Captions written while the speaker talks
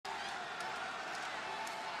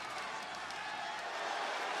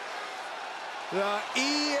The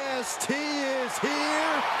EST is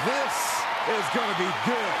here. This is going to be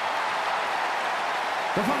good.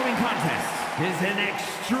 The following contest is an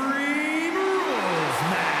Extreme Rules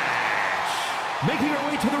match. Making her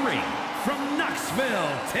way to the ring from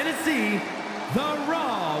Knoxville, Tennessee, the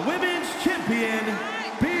Raw Women's Champion,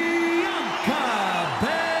 Bianca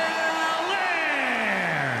Belair.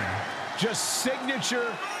 Just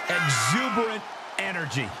signature, exuberant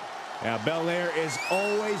energy. Now, Belair is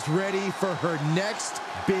always ready for her next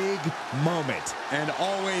big moment. And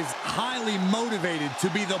always highly motivated to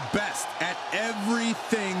be the best at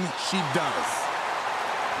everything she does.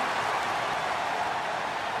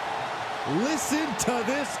 Listen to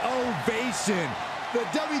this ovation. The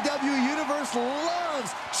WWE Universe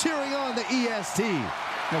loves cheering on the EST.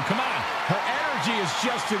 Well, come on. Her energy is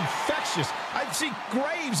just infectious. I see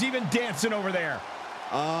Graves even dancing over there.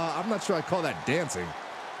 I'm not sure I call that dancing.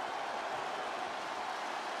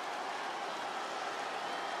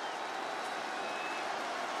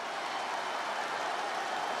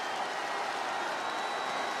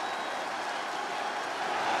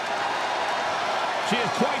 She is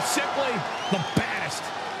quite simply the baddest.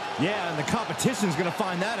 Yeah, and the competition's going to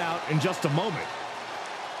find that out in just a moment.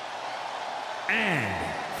 And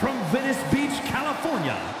from Venice Beach,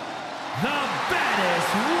 California, the baddest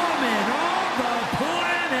woman on the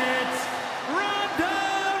planet, Ronda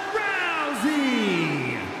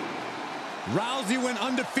Rousey. Rousey went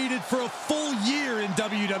undefeated for a full year in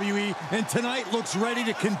WWE, and tonight looks ready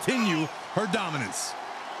to continue her dominance.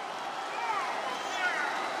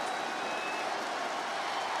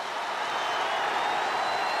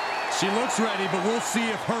 She looks ready, but we'll see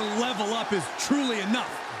if her level up is truly enough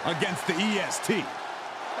against the EST.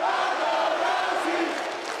 Ronda Rousey!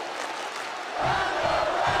 Ronda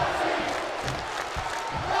Rousey!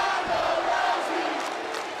 Ronda Rousey!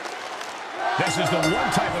 This is the one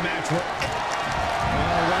type of match where...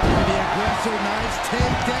 Right to the aggressor, nice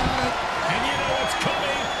takedown. And you know what's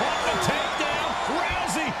coming on the takedown.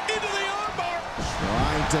 Rousey into the armbar.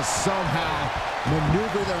 Trying to somehow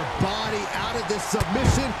maneuver their body out of this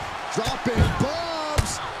submission. Dropping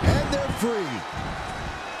bombs, and they're free.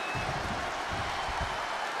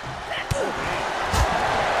 Oh,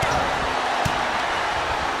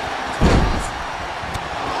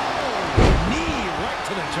 knee right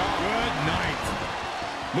to the jaw. Good night.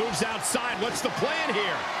 Moves outside. What's the plan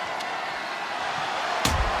here?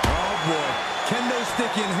 Oh, boy. Kendo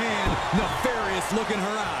stick in hand, nefarious look in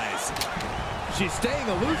her eyes. She's staying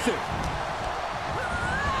elusive.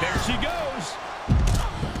 There she goes.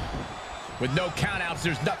 With no countouts,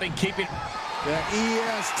 there's nothing keeping... The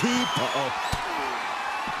EST... Uh-oh.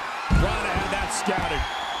 Ronda had that scouted.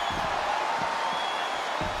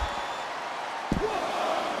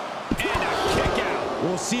 And a kick out.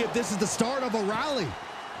 We'll see if this is the start of a rally.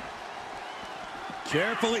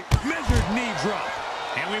 Carefully measured knee drop.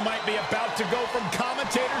 And we might be about to go from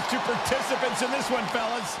commentators to participants in this one,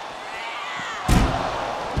 fellas.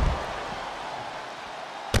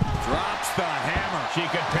 Drops the hammer. She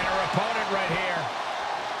could pin her opponent right here.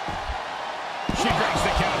 She breaks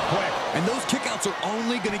the count quick. And those kickouts are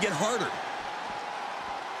only going to get harder.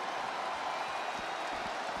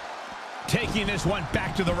 Taking this one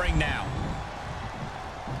back to the ring now.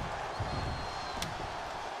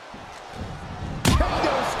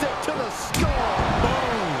 Kendo stick to the skull.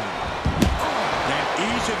 Boom. And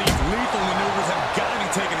each of these lethal maneuvers have got to be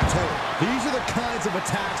taking a toll. These are the kinds of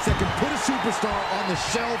attacks that can put a superstar on the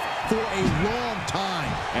shelf for a long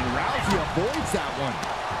time. And Rousey avoids that one.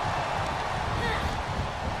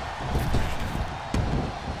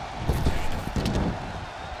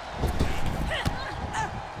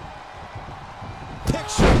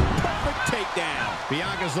 Picture perfect takedown.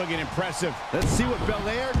 Bianca's looking impressive. Let's see what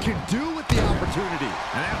Belair can do with the opportunity.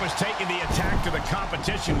 And that was taking the attack to the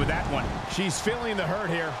competition with that one. She's feeling the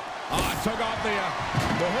hurt here. Took off the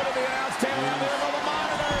hood of the announce table down there on the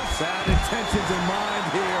monitors. Bad intentions in mind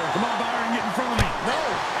here. Come on, Byron, get in front of me. No.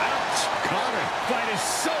 Ouch. Caught her. Fight is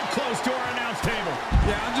so close to our announce table.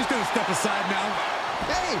 Yeah, I'm just going to step aside now.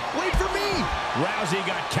 Hey, wait for me. Rousey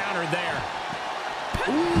got countered there.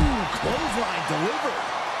 Ooh, clothesline delivered.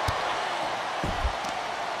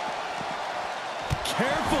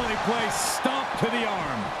 Carefully placed stomp to the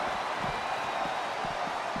arm.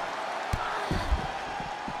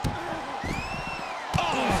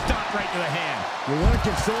 Right to the hand. You want to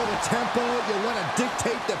control the tempo. You want to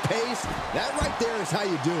dictate the pace. That right there is how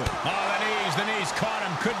you do it. Oh, the knees caught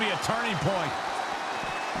him. Could be a turning point.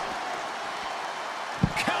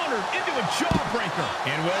 Countered into a jawbreaker.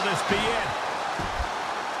 And will this be it?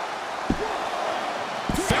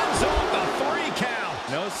 Fends off the 3 count.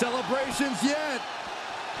 No celebrations yet.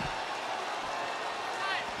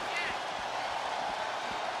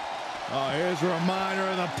 Oh, here's a reminder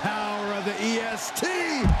of the power of the EST.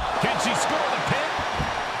 Can she score the pin?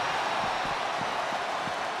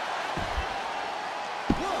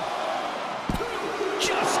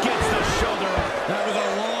 Just gets the shoulder up. That was a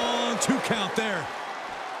long 2 count there.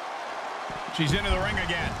 She's into the ring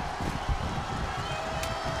again.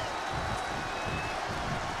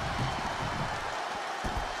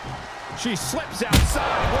 She slips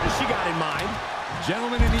outside. What has she got in mind?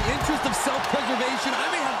 Gentlemen, in the interest of self-preservation, I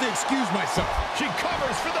may have to excuse myself. She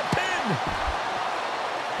covers for the pin.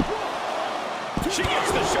 She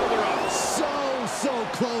gets the shoulder up. So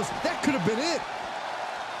close. That could have been it.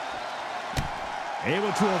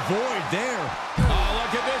 Able to avoid there. Oh,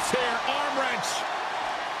 look at this here. Arm wrench.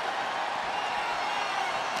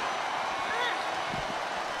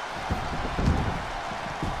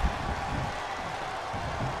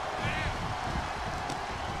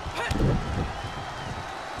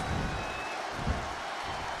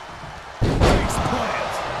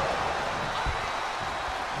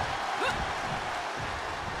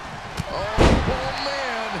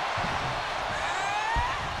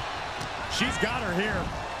 She's got her here.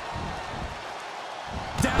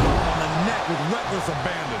 Down on the neck with reckless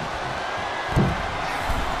abandon.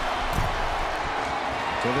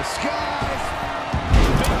 To the skies.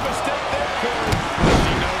 Big mistake there, Corey.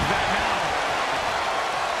 She knows that now.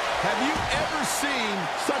 Have you ever seen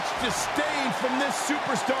such disdain from this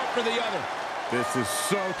superstar for the other? This is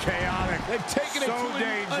so chaotic. They've taken it So to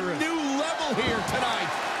dangerous. a new level here tonight.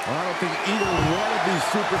 Well, I don't think either one of these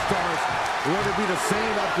superstars will ever be the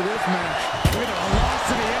same after this match. Look at the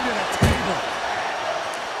velocity into the table.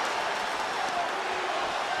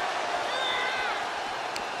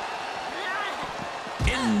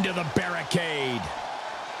 Into the barricade.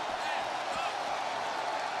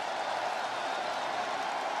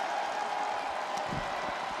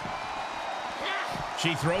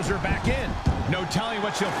 She throws her back in. No telling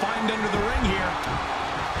what she'll find under the ring here.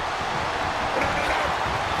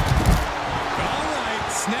 All right,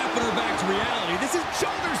 snapping her back to reality. This is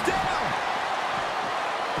shoulders down.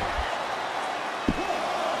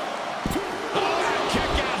 Oh, that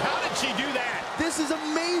kick out. How did she do that? This is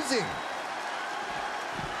amazing.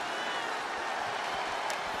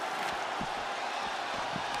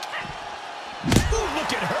 Ooh,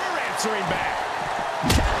 look at her answering back.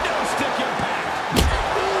 Kendo stick impact.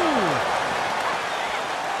 Ooh.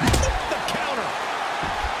 The counter.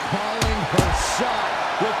 Calling her shot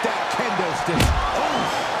with that kendo stick. Oh.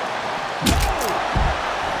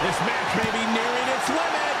 This match may be nearing its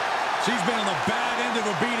limit. She's been on the bad end of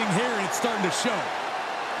a beating here, and it's starting to show.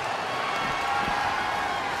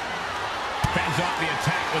 Fends off the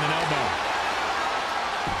attack with an elbow.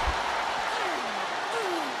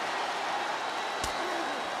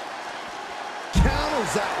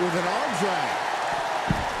 Counters that with an arm drag.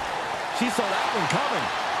 She saw that one coming.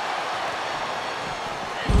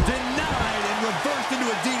 Denied and reversed into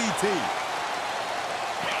a DDT.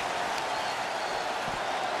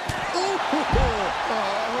 Ooh, oh,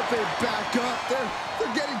 I hope they back up.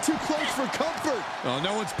 They're getting too close for comfort. Oh,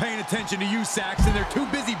 no one's paying attention to you, Saxton. They're too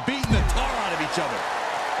busy beating the tar out of each other.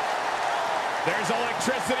 There's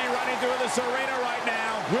electricity running through this arena right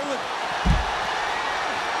now. Will it?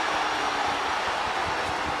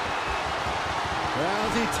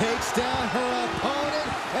 Rousey takes down her opponent,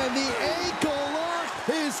 and the ankle lock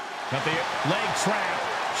is... Got the leg trap,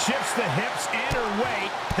 shifts the hips and her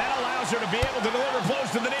weight. That allows her to be able to deliver blows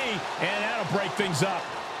to the knee, and that'll break things up.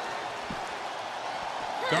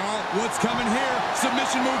 Oh, what's coming here?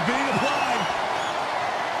 Submission move being applied.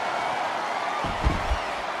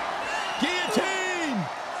 Guillotine!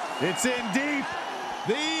 It's in deep.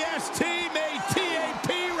 The ST made TAP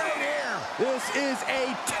right here. This is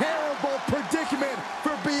a terrible predicament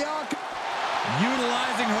for Bianca.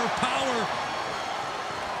 Utilizing her power,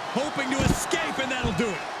 hoping to escape, and that'll do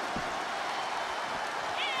it.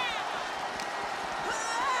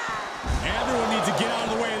 Everyone needs to get out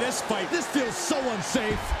of the way of this fight. This feels so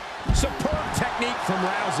unsafe. Superb technique from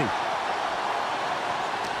Rousey.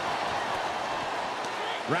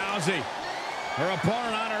 Rousey, her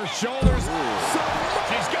opponent on her shoulders.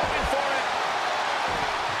 She's going